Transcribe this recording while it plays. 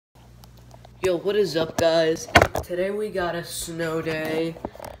Yo, what is up, guys? Today we got a snow day,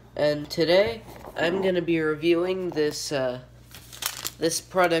 and today I'm gonna be reviewing this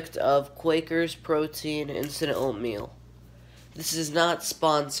product of Quaker's Protein Instant Oatmeal. This is not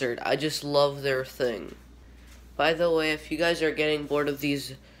sponsored. I just love their thing. By the way, if you guys are getting bored of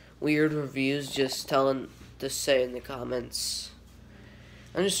these weird reviews, just tell them to say in the comments.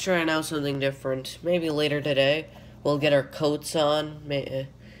 I'm just trying out something different. Maybe later today we'll get our coats on.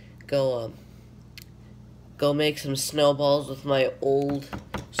 Go make some snowballs with my old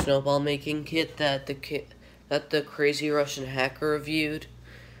snowball making kit that the crazy Russian hacker reviewed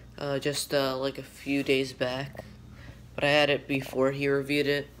just like a few days back. But I had it before he reviewed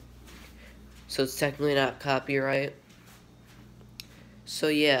it, so it's technically not copyright. So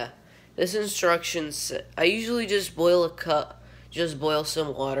yeah, this instructions, I usually just boil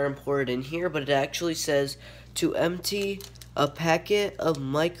some water and pour it in here, but it actually says to empty a packet of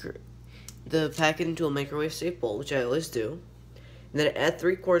the packet into a microwave safe bowl, which I always do. And then add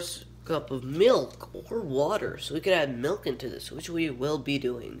 3/4 cup of milk or water. So we could add milk into this, which we will be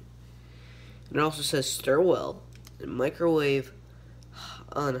doing. And it also says stir well and microwave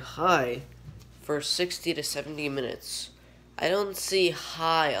on high for 60 to 70 minutes. I don't see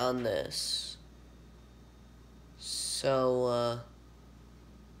high on this. So,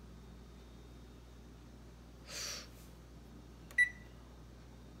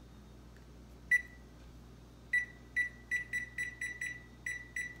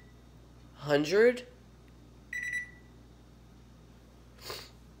 100?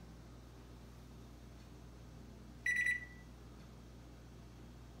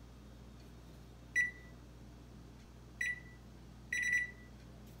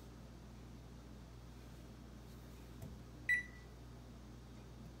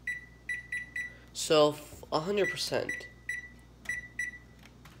 So, 100%.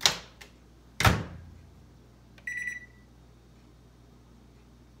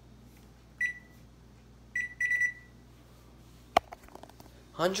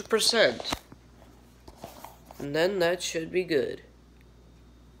 %. And then that should be good.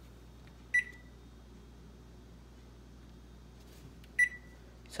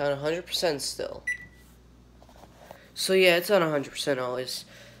 It's on 100% still. So yeah, it's on 100% always.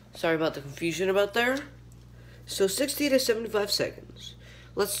 Sorry about the confusion about there. So 60 to 75 seconds.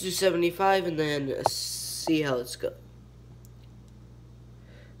 Let's do 75 and then see how it's go.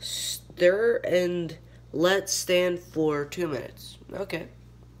 Stir and let stand for 2 minutes. Okay.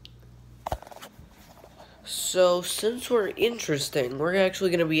 So since we're interesting, we're actually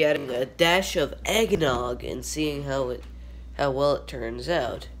going to be adding a dash of eggnog and seeing how well it turns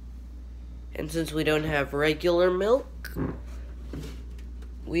out. And since we don't have regular milk,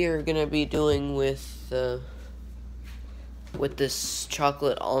 we are going to be doing with this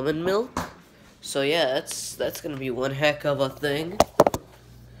chocolate almond milk. So yeah, that's going to be one heck of a thing.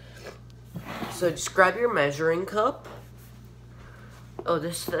 So just grab your measuring cup. Oh,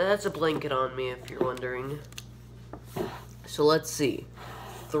 that's a blanket on me, if you're wondering. So let's see.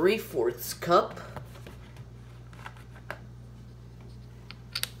 3/4 cup.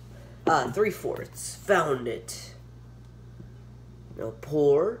 3/4. Found it. Now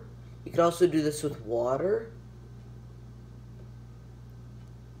pour. You can also do this with water.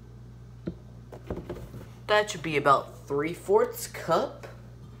 That should be about 3/4 cup.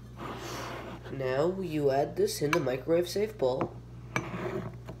 Now you add this in the microwave safe bowl.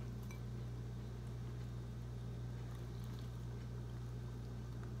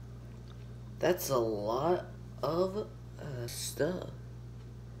 That's a lot of stuff.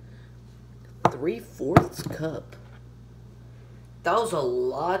 3/4 cup. That was a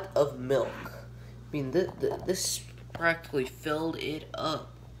lot of milk. I mean, this practically filled it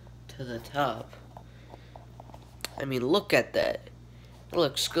up to the top. I mean, look at that. It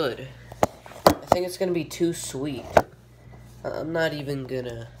looks good. I think it's gonna be too sweet. I'm not even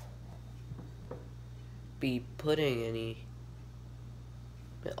gonna be putting any.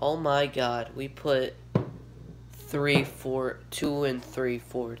 Oh my god, we put 2 and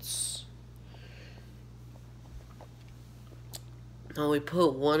 3/4. No, we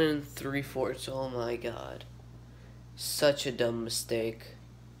put 1 and 3/4. Oh my god. Such a dumb mistake.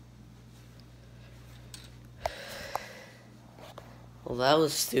 Well, that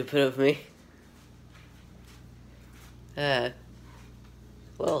was stupid of me.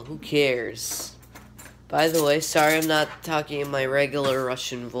 Well, who cares? By the way, sorry I'm not talking in my regular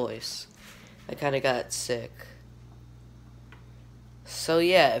Russian voice. I kind of got sick. So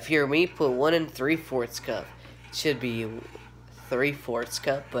yeah, if you're me, put 1 and 3/4 cup. It should be 3/4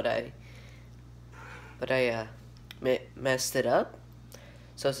 cup, but I messed it up.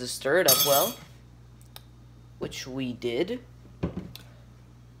 So to stir it up well, which we did,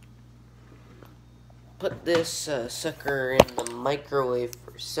 put this sucker in the microwave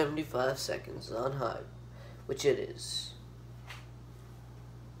for 75 seconds on high, which it is.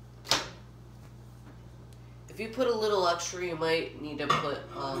 If you put a little extra, you might need to put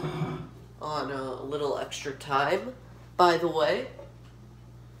on a little extra time, by the way.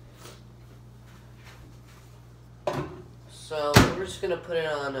 So we're just gonna put it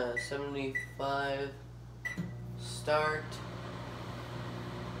on a 75 start.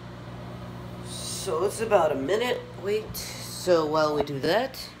 So it's about a minute wait. So while we do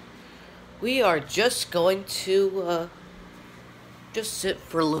that, we are just going to just sit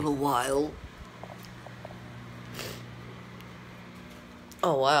for a little while.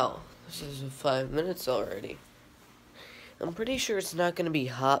 Oh wow, this is 5 minutes already. I'm pretty sure it's not gonna be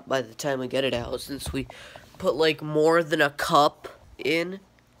hot by the time we get it out, since we put like more than a cup in.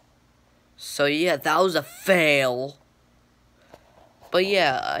 So yeah, that was a fail. But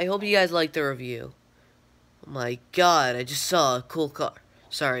yeah, I hope you guys liked the review. Oh my god, I just saw a cool car.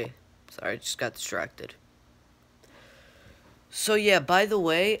 Sorry, I just got distracted. So yeah, by the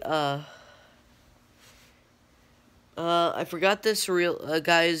way, I forgot this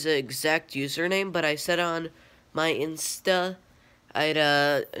guy's exact username, but I said on my Insta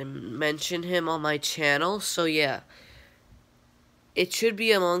I'd mention him on my channel. So yeah, it should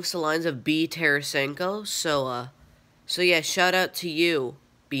be amongst the lines of B Tarasenko. So yeah, shout out to you,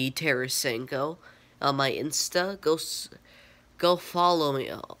 B Tarasenko, on my Insta. Go follow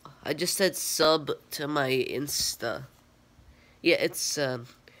me. I just said sub to my Insta. Yeah, it's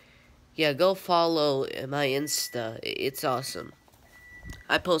yeah, go follow my Insta. It's awesome.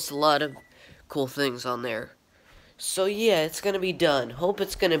 I post a lot of cool things on there. So yeah, it's gonna be done. Hope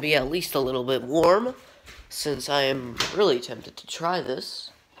it's gonna be at least a little bit warm, since I am really tempted to try this.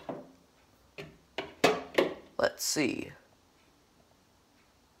 Let's see.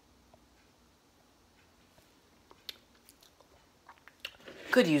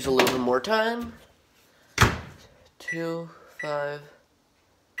 Could use a little more time. 2, 5,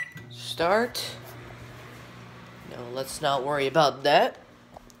 start. No, let's not worry about that.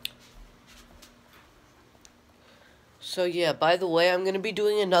 So yeah, by the way, I'm going to be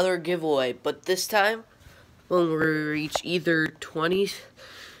doing another giveaway, but this time, when we reach either 20,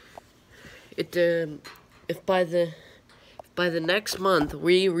 if by the next month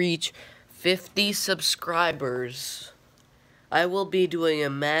we reach 50 subscribers, I will be doing a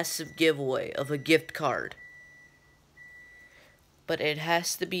massive giveaway of a gift card. But it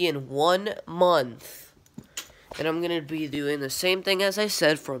has to be in 1 month. And I'm going to be doing the same thing as I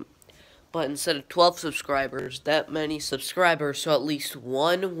said, but instead of 12 subscribers, that many subscribers, so at least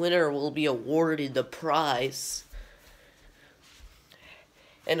one winner will be awarded the prize.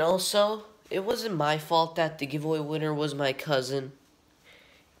 And also, it wasn't my fault that the giveaway winner was my cousin.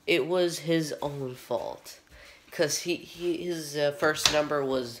 It was his own fault. Because his first number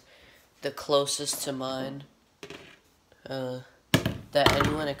was the closest to mine that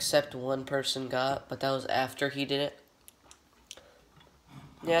anyone except one person got, but that was after he did it.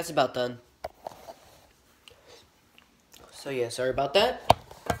 Yeah, it's about done. So yeah, sorry about that.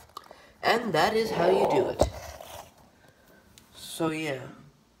 And that is how you do it. So yeah,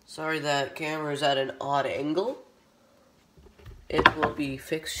 sorry that camera's at an odd angle. It will be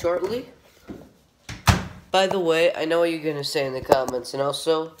fixed shortly. By the way, I know what you're gonna say in the comments, and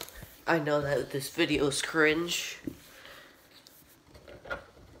also, I know that this video is cringe.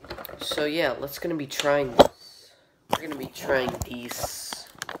 So yeah, let's gonna be trying this. We're gonna be trying these.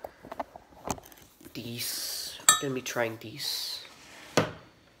 We're gonna be trying these.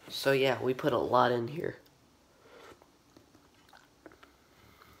 So yeah, we put a lot in here.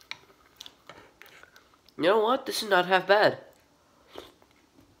 You know what? This is not half bad.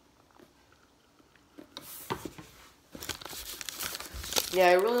 Yeah,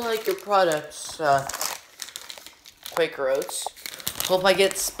 I really like your products, Quaker Oats. Hope I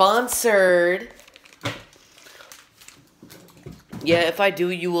get sponsored. Yeah, if I do,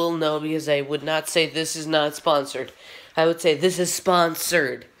 you will know, because I would not say this is not sponsored. I would say this is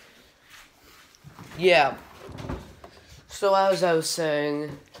sponsored. Yeah. So as I was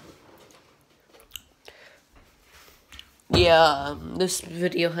saying, yeah, this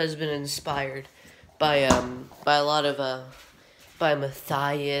video has been inspired by a lot of by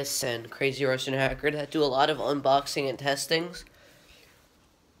Matthias and Crazy Russian Hacker that do a lot of unboxing and testings.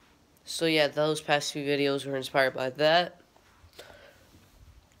 So yeah, those past few videos were inspired by that.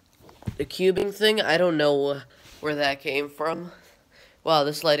 The cubing thing, I don't know where that came from. Wow,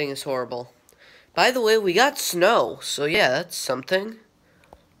 this lighting is horrible. By the way, we got snow, so yeah, that's something.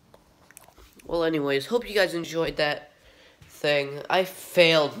 Well, anyways, hope you guys enjoyed that thing. I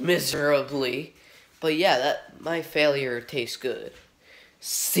failed miserably. But yeah, my failure tastes good.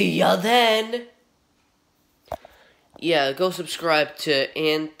 See ya then! Yeah, go subscribe to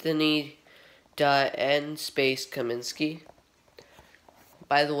Anthony.N.Kaminsky.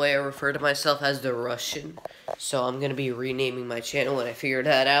 By the way, I refer to myself as the Russian, so I'm going to be renaming my channel when I figure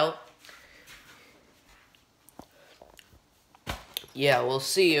that out. Yeah, we'll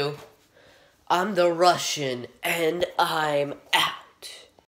see you. I'm the Russian, and I'm out.